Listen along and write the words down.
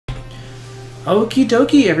Okie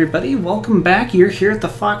dokie, everybody. Welcome back. You're here at the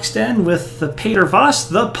Fox Den with the Pater Voss,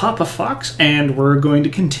 the Papa Fox, and we're going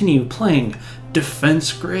to continue playing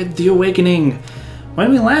Defense Grid: The Awakening.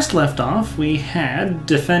 When we last left off, we had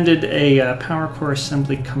defended a power core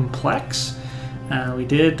assembly complex. We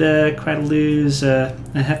did quite lose a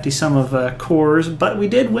hefty sum of cores, but we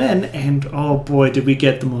did win, and oh boy, did we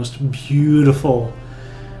get the most beautiful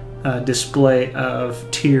display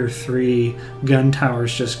of Tier 3 gun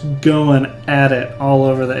towers just going at it all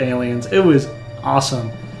over the aliens. It was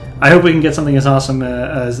awesome. I hope we can get something as awesome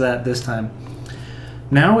as that this time.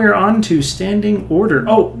 Now we're on to Standing Order.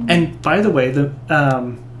 Oh, and by the way,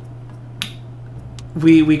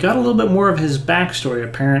 we got a little bit more of his backstory.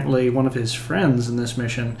 Apparently, one of his friends in this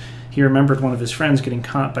mission, he remembered one of his friends getting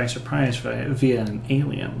caught by surprise via an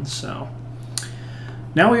alien. So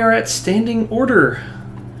now we are at Standing Order.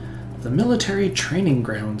 The military training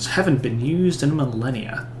grounds haven't been used in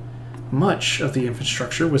millennia. Much of the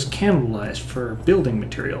infrastructure was cannibalized for building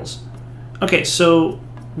materials. Okay, so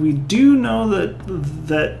we do know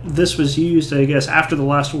that this was used, I guess, after the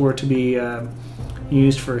last war to be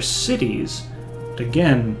used for cities. But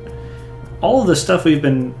again, all of the stuff we've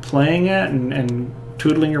been playing at and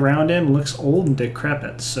twiddling around in looks old and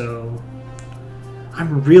decrepit, so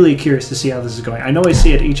I'm really curious to see how this is going. I know I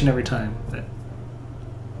see it each and every time, but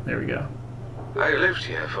there we go. I lived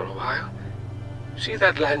here for a while. See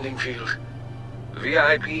that landing field?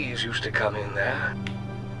 VIPs used to come in there.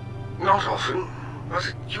 Not often, but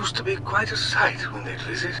it used to be quite a sight when they'd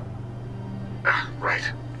visit. Ah, right.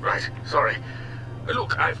 Sorry.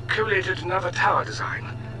 Look, I've collated another tower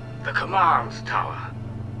design. The Command Tower.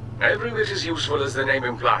 Every bit as useful as the name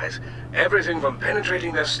implies. Everything from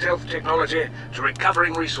penetrating their stealth technology to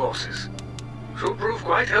recovering resources. Should prove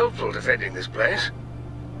quite helpful defending this place.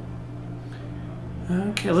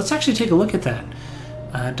 Okay, let's actually take a look at that.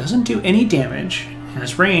 Doesn't do any damage,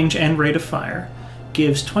 has range and rate of fire,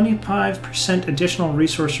 gives 25% additional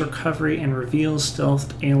resource recovery, and reveals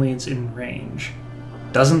stealthed aliens in range.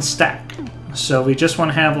 Doesn't stack, so we just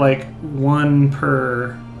want to have like one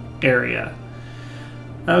per area.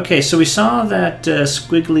 Okay, so we saw that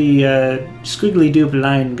squiggly dupe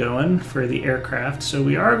line going for the aircraft, so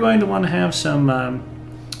we are going to want to have some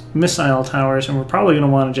missile towers, and we're probably going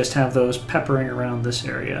to want to just have those peppering around this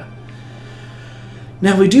area.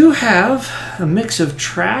 Now we do have a mix of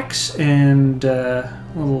tracks and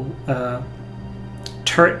little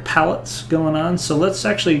turret pallets going on, so let's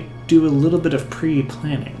actually do a little bit of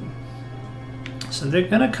pre-planning. So they're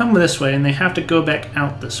going to come this way and they have to go back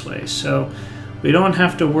out this way, so we don't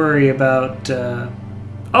have to worry about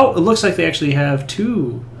oh, it looks like they actually have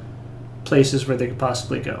two places where they could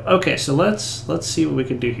possibly go. Okay, so let's see what we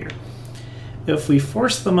can do here. If we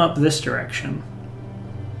force them up this direction,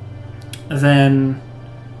 then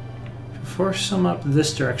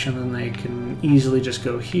they can easily just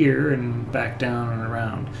go here and back down and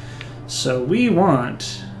around. So we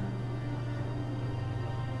want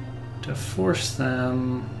to force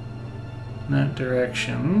them in that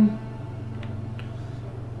direction.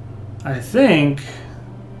 I think.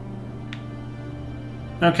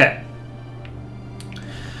 Okay.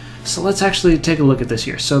 So let's actually take a look at this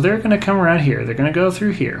here. So they're going to come around here. They're going to go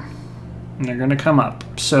through here. And they're going to come up.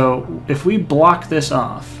 So if we block this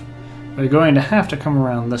off, they're going to have to come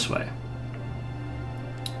around this way.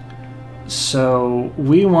 So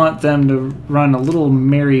we want them to run a little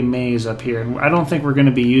merry maze up here. And I don't think we're going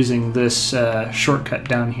to be using this shortcut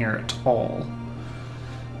down here at all.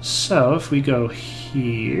 So if we go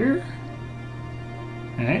here.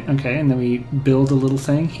 Alright, okay, and then we build a little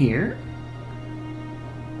thing here.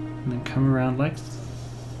 And then come around like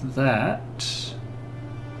that.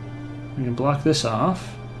 We can block this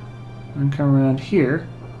off. And come around here.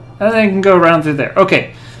 And then I can go around through there.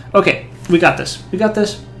 Okay. Okay. We got this. We got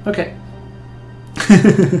this. Okay.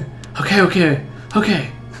 Okay.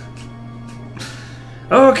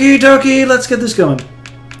 Okie dokie. Let's get this going.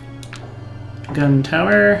 Gun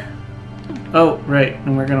tower. Oh, right.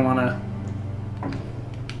 And we're going to want to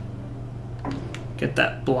get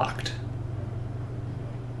that blocked.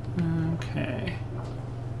 Okay.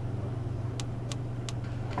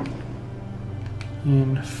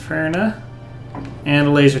 Inferna. And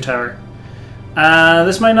a laser tower.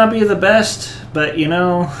 This might not be the best, but you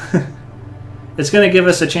know, it's going to give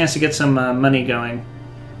us a chance to get some money going.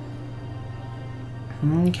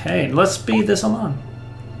 Okay, let's speed this along.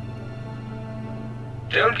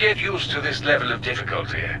 Don't get used to this level of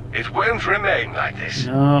difficulty. It won't remain like this.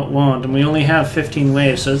 No, it won't. And we only have 15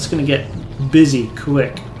 waves, so it's going to get busy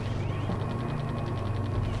quick.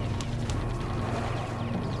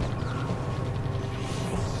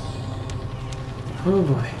 Oh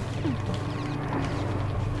boy.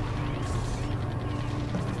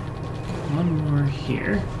 One more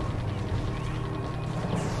here.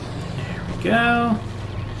 There we go.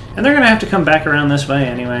 And they're going to have to come back around this way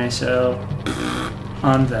anyway, so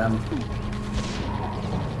on them.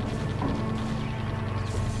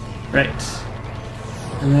 Right.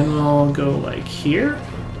 And then we'll go like here.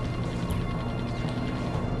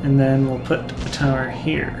 And then we'll put a tower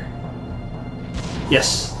here.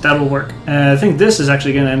 Yes, that'll work. I think this is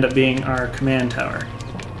actually going to end up being our command tower.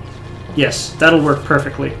 Yes, that'll work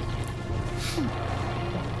perfectly.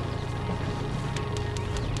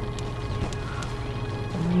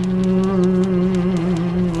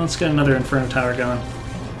 Let's get another Inferno Tower going.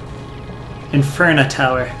 Inferno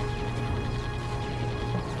Tower.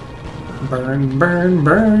 Burn, burn,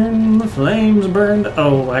 burn, the flames burned.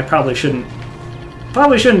 Oh, I probably shouldn't.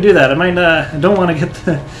 Probably shouldn't do that. I might. I don't want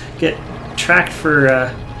to get tracked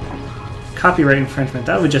for copyright infringement.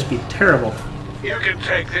 That would just be terrible. You can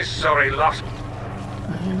take this sorry lot.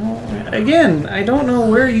 Again, I don't know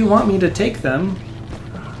where you want me to take them.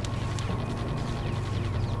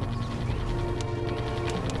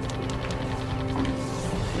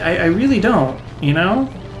 I really don't, you know?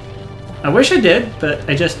 I wish I did, but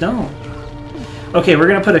I just don't. Okay, we're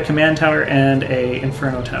gonna put a command tower and a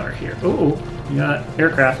Inferno Tower here. Oh, we got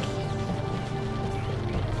aircraft.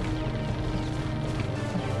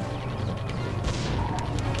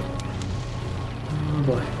 Oh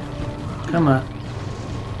boy. Come on.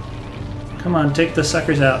 Come on, take the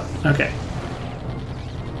suckers out. Okay.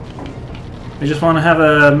 We just want to have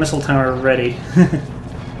a missile tower ready.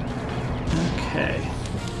 Okay.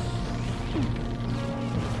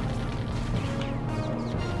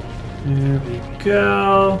 There we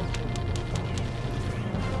go.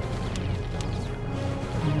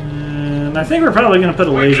 And I think we're probably going to put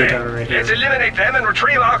a laser tower right here. Let's eliminate them and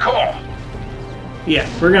retrieve our core. Yeah,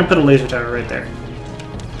 we're going to put a laser tower right there.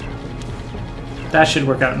 That should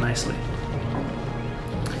work out nicely.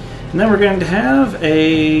 And then we're going to have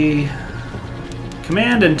a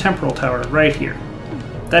command and temporal tower right here.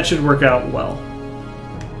 That should work out well.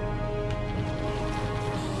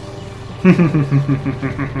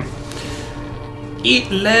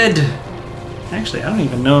 Eat lead! Actually, I don't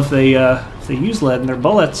even know if they use lead in their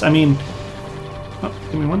bullets. I mean... Oh,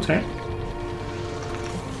 give me one second.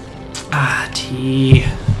 Ah, tea.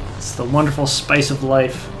 It's the wonderful spice of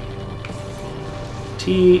life.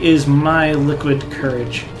 Tea is my liquid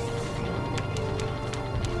courage.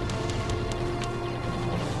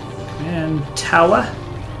 Command tower.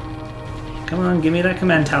 Come on, give me that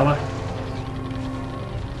command tower.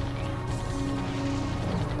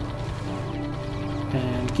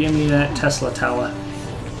 And give me that Tesla tower.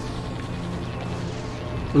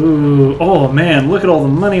 Ooh, oh man, look at all the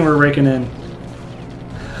money we're raking in.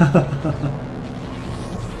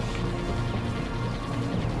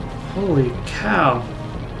 Holy cow.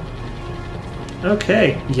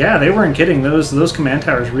 Okay, yeah, they weren't kidding. Those command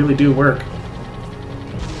towers really do work.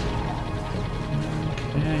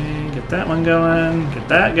 Okay, get that one going, get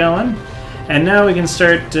that going. And now we can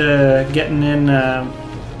start getting in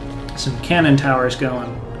some cannon towers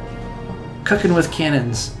going. Cooking with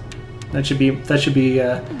cannons. That's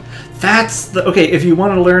the okay, if you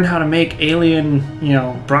want to learn how to make alien, you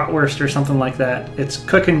know, bratwurst or something like that, it's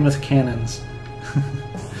cooking with cannons.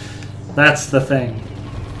 That's the thing.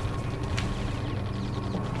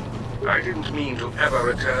 I didn't mean to ever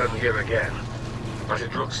return here again, but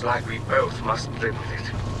it looks like we both must live with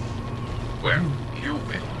it. Well, you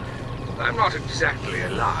will. I'm not exactly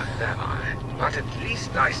alive, am I? But at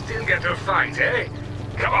least I still get to fight, eh?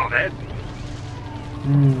 Come on, then.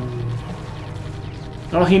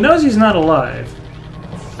 Well, he knows he's not alive.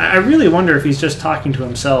 I really wonder if he's just talking to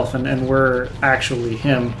himself and we're actually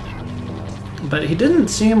him. But he didn't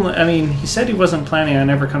seem... I mean, he said he wasn't planning on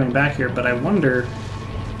ever coming back here, but I wonder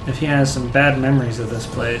if he has some bad memories of this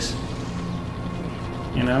place.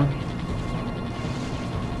 You know?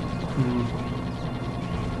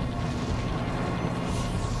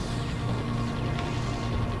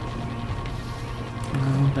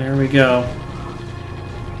 Well, there we go.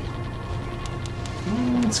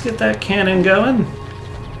 Let's get that cannon going.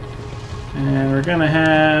 And we're gonna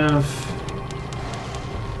have...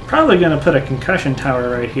 Probably gonna put a concussion tower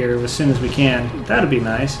right here as soon as we can. That'd be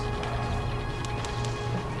nice.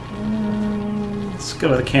 Let's go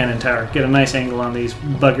with a cannon tower. Get a nice angle on these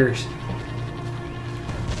buggers.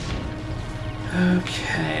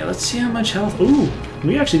 Okay, let's see how much health... Ooh,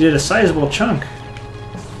 we actually did a sizable chunk.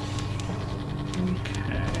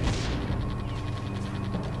 Okay.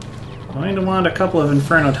 Going to want a couple of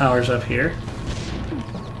Inferno Towers up here.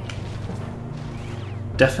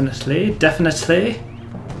 Definitely, definitely.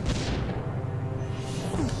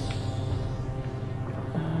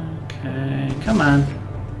 Okay, come on.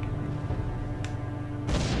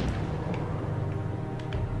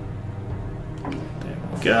 There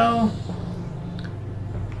we go.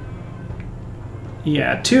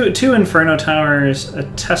 Yeah, two Inferno towers, a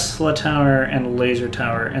Tesla tower, and a laser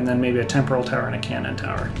tower, and then maybe a temporal tower and a cannon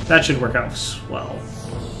tower. That should work out swell.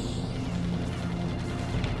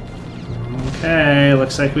 Okay,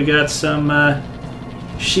 looks like we got some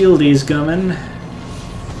shieldies coming.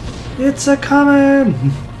 It's a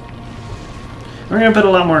coming! We're gonna put a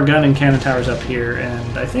lot more gun and cannon towers up here,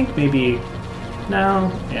 and I think maybe...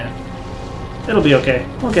 No? Yeah. It'll be okay.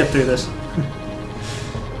 We'll get through this.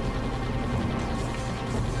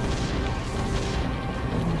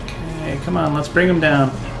 Okay, come on, let's bring him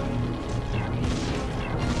down.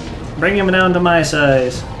 Bring him down to my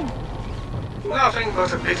size. Nothing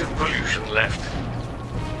but a bit of pollution left.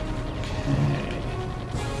 Okay.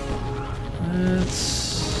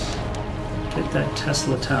 Let's get that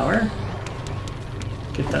Tesla tower.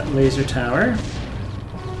 Get that laser tower.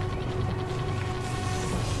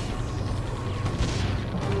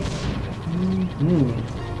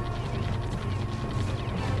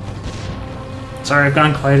 Sorry, I've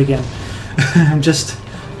gone quiet again. I'm just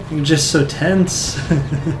so tense.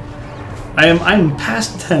 I'm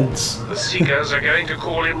past tense. The Seekers are going to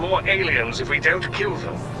call in more aliens if we don't kill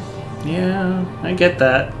them. Yeah, I get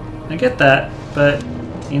that. I get that, but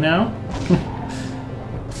you know.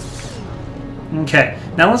 Okay,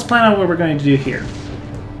 now let's plan out what we're going to do here.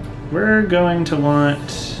 We're going to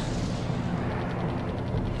want...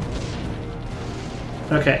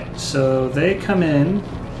 Okay, so they come in.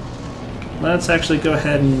 Let's actually go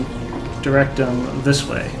ahead and direct them this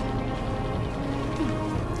way.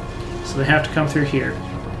 So they have to come through here.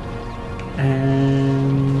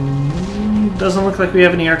 And doesn't look like we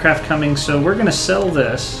have any aircraft coming, so we're going to sell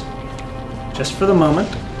this just for the moment.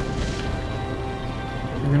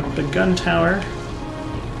 We're going to put a gun tower,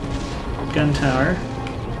 gun tower,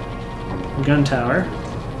 gun tower,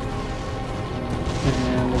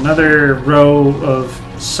 and another row of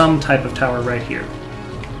some type of tower right here.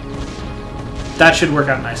 That should work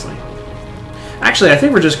out nicely. Actually, I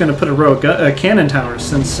think we're just going to put a row of cannon towers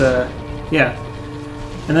since, yeah.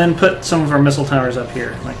 And then put some of our missile towers up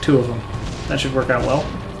here, like 2 of them. That should work out well.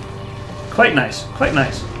 Quite nice, quite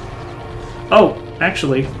nice. Oh,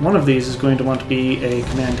 actually, one of these is going to want to be a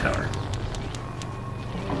command tower.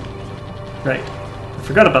 Right. I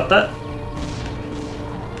forgot about that.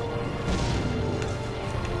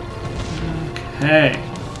 Okay.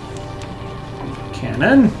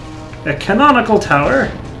 Cannon. A canonical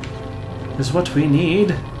tower is what we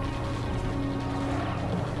need.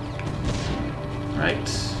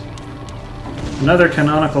 Right. Another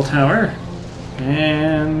canonical tower.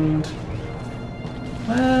 And...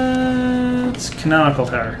 it's canonical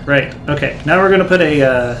tower. Right. Okay. Now we're going to put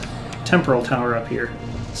a temporal tower up here.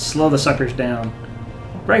 Slow the suckers down.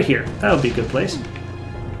 Right here. That would be a good place.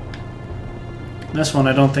 This one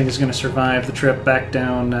I don't think is going to survive the trip back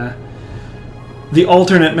down the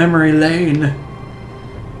alternate memory lane.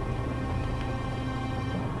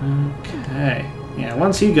 Okay. Yeah,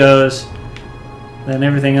 once he goes, then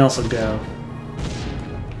everything else will go.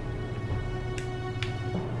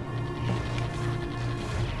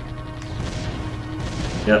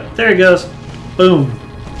 Yep, there he goes. Boom.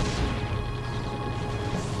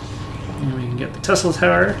 And we can get the Tesla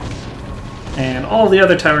tower and all the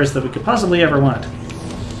other towers that we could possibly ever want.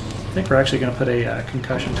 I think we're actually going to put a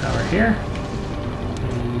concussion tower here.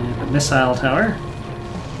 And a missile tower.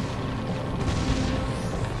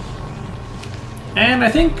 And I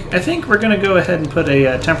think we're going to go ahead and put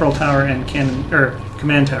a temporal tower and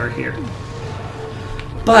command tower here.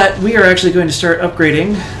 But we are actually going to start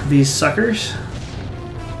upgrading these suckers.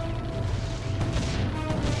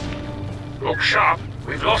 Look sharp,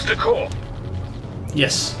 we've lost a core.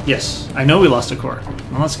 Yes, yes, I know we lost a core.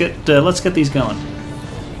 Well, let's get these going.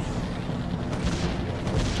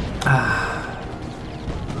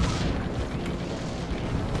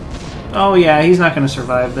 Oh yeah, he's not going to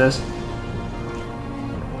survive this.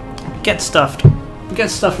 Get stuffed. Get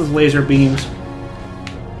stuffed with laser beams.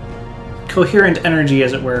 Coherent energy,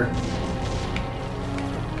 as it were.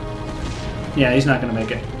 Yeah, he's not going to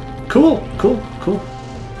make it. Cool, cool, cool,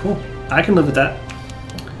 cool. I can live with that.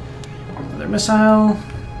 Another missile.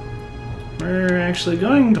 We're actually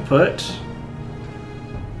going to put...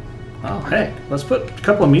 Oh, hey, let's put a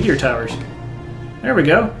couple of meteor towers. There we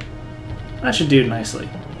go. That should do nicely.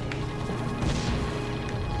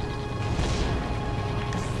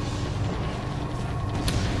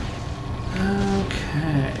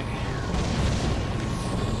 Okay.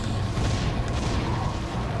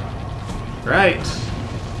 Right.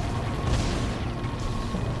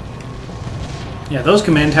 Yeah, those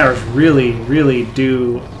command towers really, really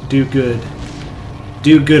do good.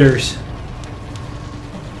 Do gooders.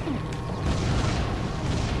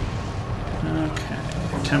 Okay,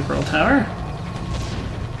 temporal tower.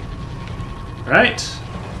 Right.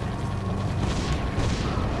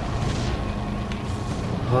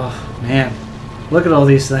 Oh, man. Look at all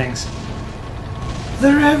these things.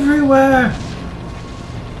 They're everywhere!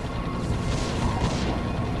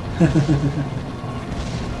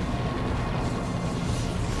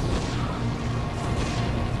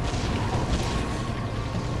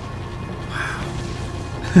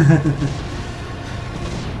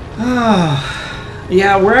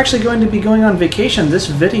 Yeah, we're actually going to be going on vacation. This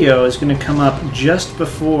video is going to come up just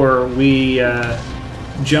before we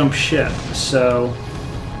jump ship. So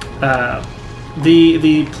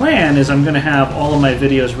the plan is I'm going to have all of my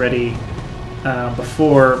videos ready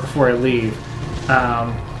before I leave.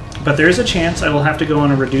 But there is a chance I will have to go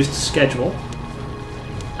on a reduced schedule.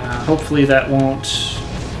 Hopefully that won't,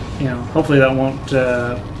 hopefully that won't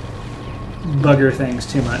bugger things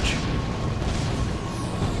too much.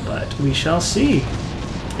 But we shall see.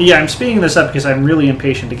 Yeah, I'm speeding this up because I'm really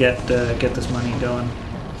impatient to get this money going.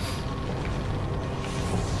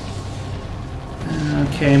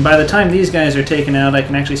 Okay, and by the time these guys are taken out, I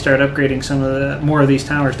can actually start upgrading some of more of these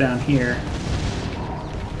towers down here.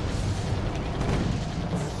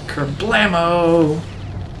 Kerblamo!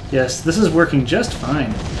 Yes, this is working just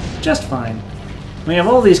fine. Just fine. We have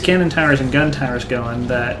all these cannon towers and gun towers going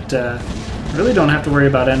that really don't have to worry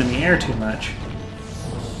about enemy air too much.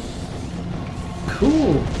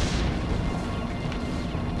 Cool.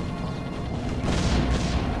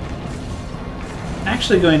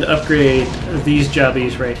 Actually going to upgrade these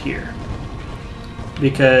jobbies right here.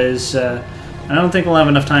 Because I don't think we'll have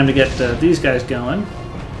enough time to get these guys going.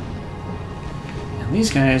 And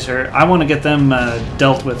these guys are... I want to get them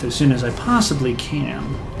dealt with as soon as I possibly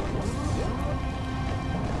can.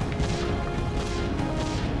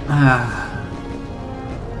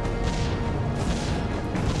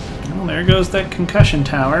 Well, there goes that concussion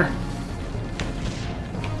tower.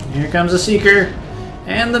 Here comes the Seeker.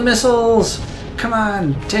 And the missiles! Come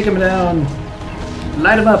on, take him down.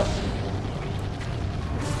 Light him up.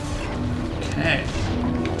 Okay.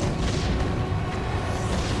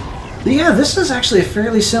 Yeah, this is actually a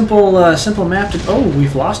fairly simple simple map to... Oh,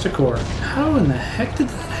 we've lost a core. How in the heck did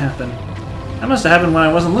that happen? That must have happened when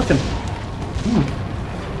I wasn't looking.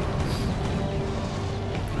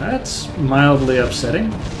 That's mildly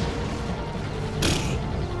upsetting.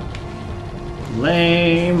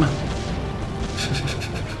 Lame.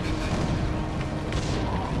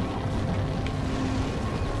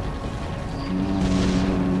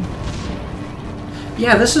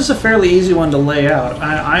 Yeah, this is a fairly easy one to lay out.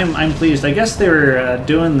 I'm pleased. I guess they were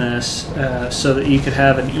doing this so that you could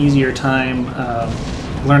have an easier time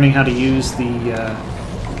learning how to use the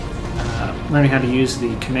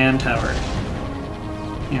command tower.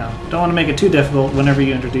 You know, don't want to make it too difficult whenever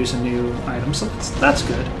you introduce a new item, so that's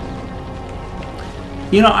good.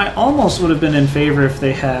 You know, I almost would have been in favor if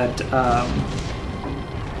they had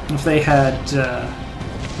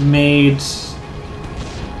made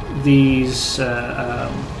these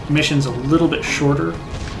missions a little bit shorter.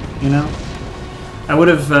 You know, I would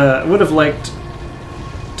have liked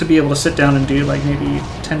to be able to sit down and do like maybe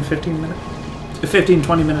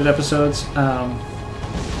 15-20 minute episodes.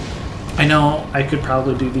 I know I could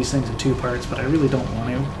probably do these things in 2 parts, but I really don't want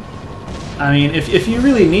to. I mean, if you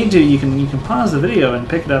really need to, you can pause the video and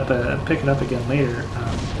pick it up again later.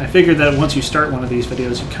 I figured that once you start one of these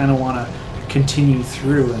videos, you kind of want to continue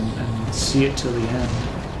through and see it till the end.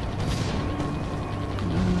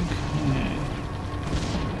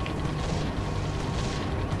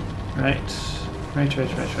 Okay. Right.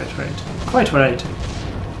 Quite right.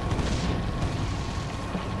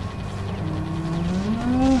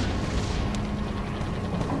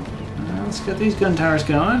 Let's get these gun towers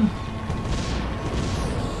going.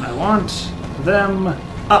 I want them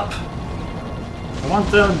up. I want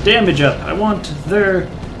their damage up. I want their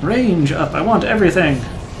range up. I want everything.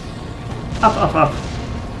 Up.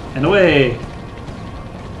 And away.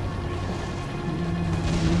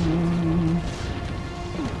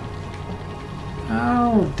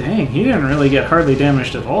 Oh, dang. He didn't really get hardly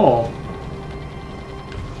damaged at all.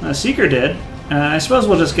 Seeker did. I suppose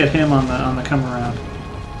we'll just get him on the come around.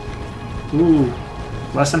 Ooh.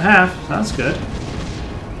 Less than half. That's good.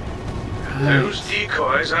 Those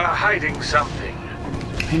decoys are hiding something.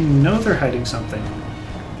 I know they're hiding something.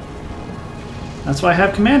 That's why I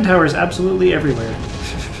have command towers absolutely everywhere.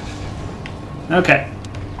 Okay.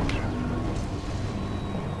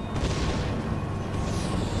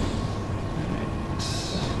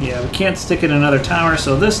 Yeah, we can't stick it in another tower,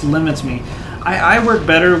 so this limits me. I work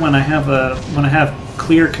better when I have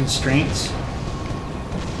clear constraints.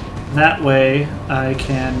 That way I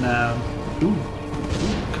can.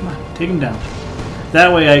 Come on, take him down.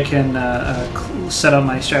 That way I can set up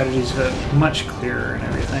my strategies much clearer and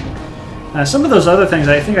everything. Some of those other things,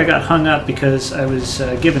 I think I got hung up because I was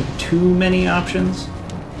given too many options.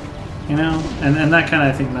 You know, and that kind of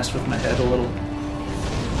I think messed with my head a little.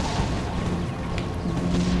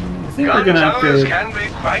 I think we're gonna upgrade. Can be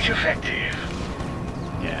quite effective.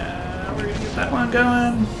 Yeah, we're gonna get that one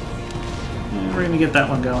going. Yeah, we're gonna get that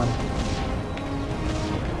one going.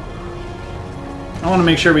 I want to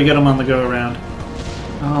make sure we get them on the go around.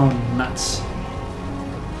 Oh, nuts!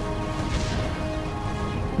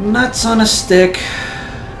 Nuts on a stick.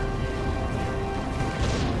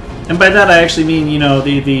 And by that I actually mean, you know,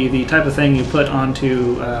 the type of thing you put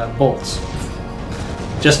onto bolts.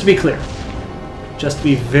 Just to be clear. Just to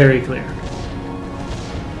be very clear.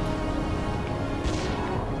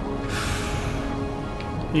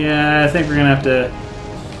 Yeah, I think we're gonna have to.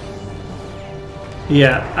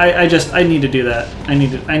 Yeah, I need to do that. I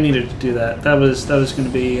needed to do that. That was gonna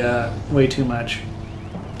be way too much.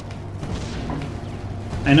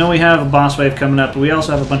 I know we have a boss wave coming up, but we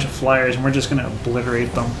also have a bunch of flyers, and we're just gonna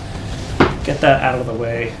obliterate them. Get that out of the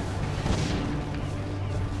way.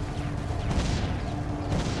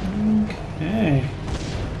 Okay.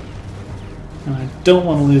 And I don't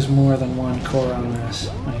want to lose more than one core on this.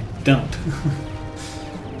 I don't.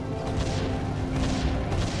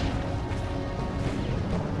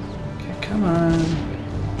 Okay, come on.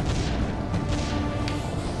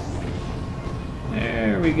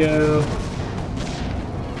 There we go.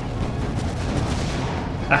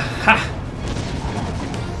 Aha!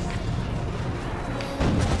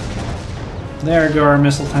 There go our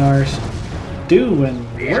missile towers. Doing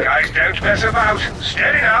work. These guys don't mess about.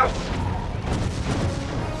 Steady now.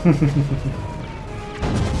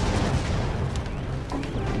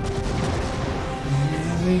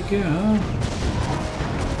 There we go.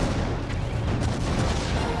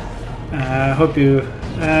 I hope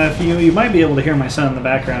if you might be able to hear my son in the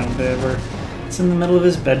background. It's in the middle of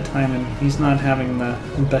his bedtime and he's not having the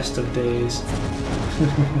best of days.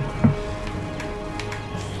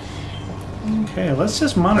 Okay, let's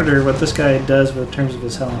just monitor what this guy does in terms of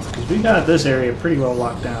his health, because we got this area pretty well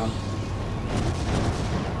locked down.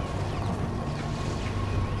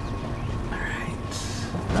 Alright.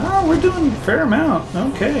 Oh, we're doing a fair amount.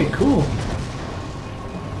 Okay, cool.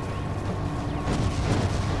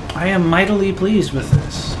 I am mightily pleased with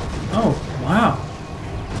this. Oh, wow.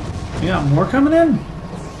 We got more coming in?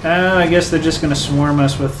 I guess they're just going to swarm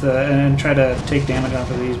us with and try to take damage off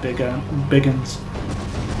of these big uns.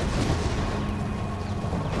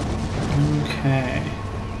 Okay.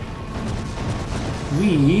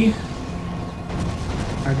 We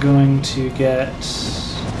are going to get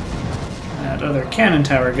that other cannon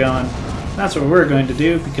tower going. That's what we're going to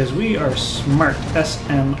do because we are smart.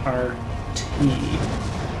 SMRT.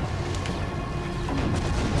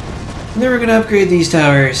 And then we're going to upgrade these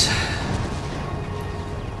towers.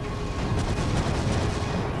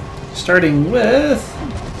 Starting with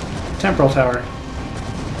Temporal Tower.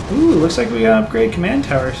 Ooh, looks like we gotta upgrade command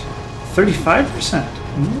towers. 35%.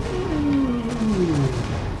 Ooh.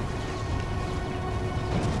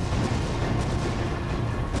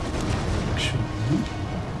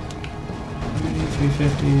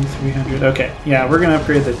 350, 300. Okay, yeah, we're gonna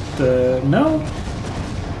upgrade the no,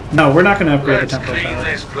 we're not gonna upgrade the temporal tower. Let's clean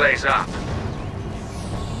this place up.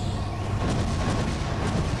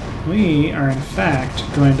 We are in fact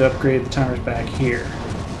going to upgrade the towers back here.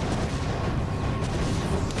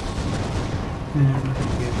 And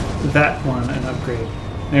give that one an upgrade.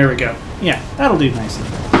 There we go. Yeah, that'll do nicely.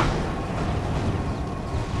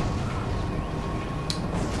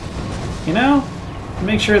 You know,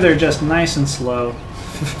 make sure they're just nice and slow.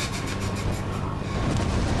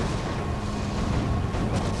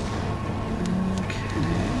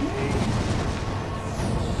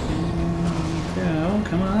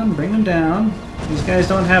 Come on, bring them down. These guys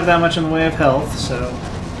don't have that much in the way of health, so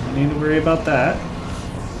don't need to worry about that.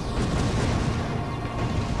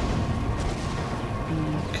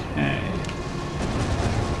 Okay.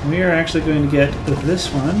 We are actually going to get this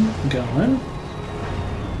one going.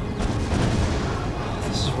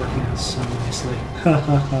 This is working out so nicely.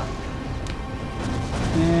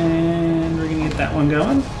 And we're going to get that one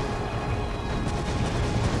going.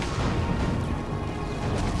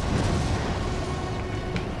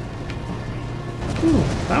 Ooh,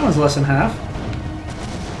 that one's less than half.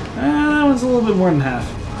 That one's a little bit more than half.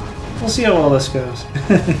 We'll see how well this goes.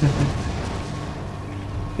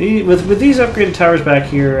 With these upgraded towers back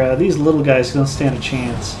here, these little guys don't stand a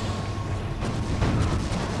chance.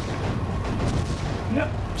 Yep,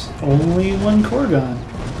 only one core gone.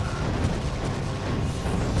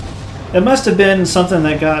 It must have been something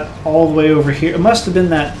that got all the way over here. It must have been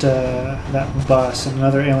that that bus, and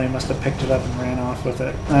another alien must have picked it up and ran off with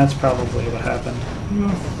it. That's probably what happened.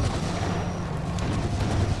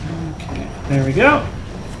 Okay, there we go.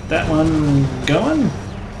 That one going.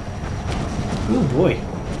 Oh boy.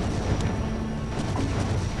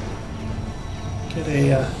 Get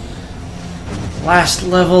a last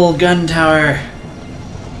level gun tower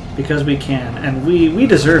because we can, and we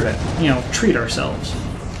deserve it. You know, treat ourselves.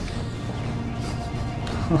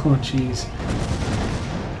 Oh jeez.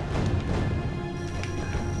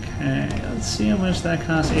 Okay, let's see how much that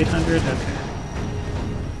costs. 800. Okay.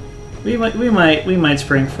 We might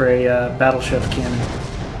spring for a battleship cannon.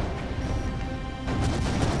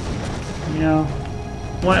 You know,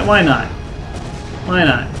 why not? Why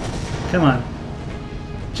not? Come on.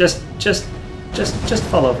 Just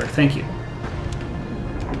fall over. Thank you.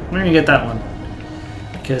 We're gonna get that one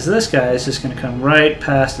because this guy is just gonna come right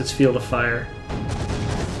past its field of fire.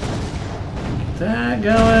 That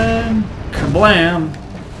going. Kablam!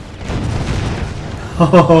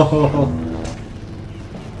 Oh,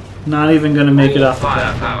 not even going to make it off the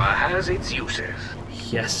platform. Firepower has its uses.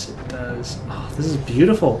 Yes, it does. Oh, this is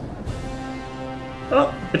beautiful.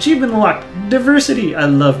 Oh, achievement unlocked. Diversity. I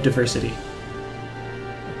love diversity.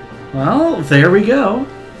 Well, there we go.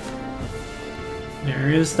 There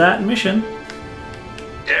is that mission.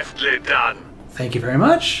 Deftly done. Thank you very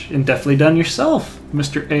much, and definitely done yourself,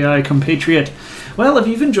 Mr. AI compatriot. Well, if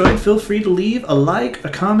you've enjoyed, feel free to leave a like, a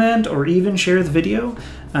comment, or even share the video.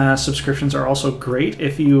 Subscriptions are also great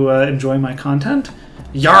if you enjoy my content.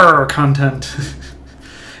 Yarr, content!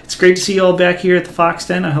 It's great to see you all back here at the Fox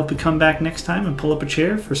Den. I hope you come back next time and pull up a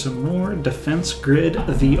chair for some more Defense Grid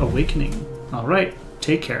The Awakening. All right,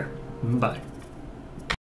 take care. Bye.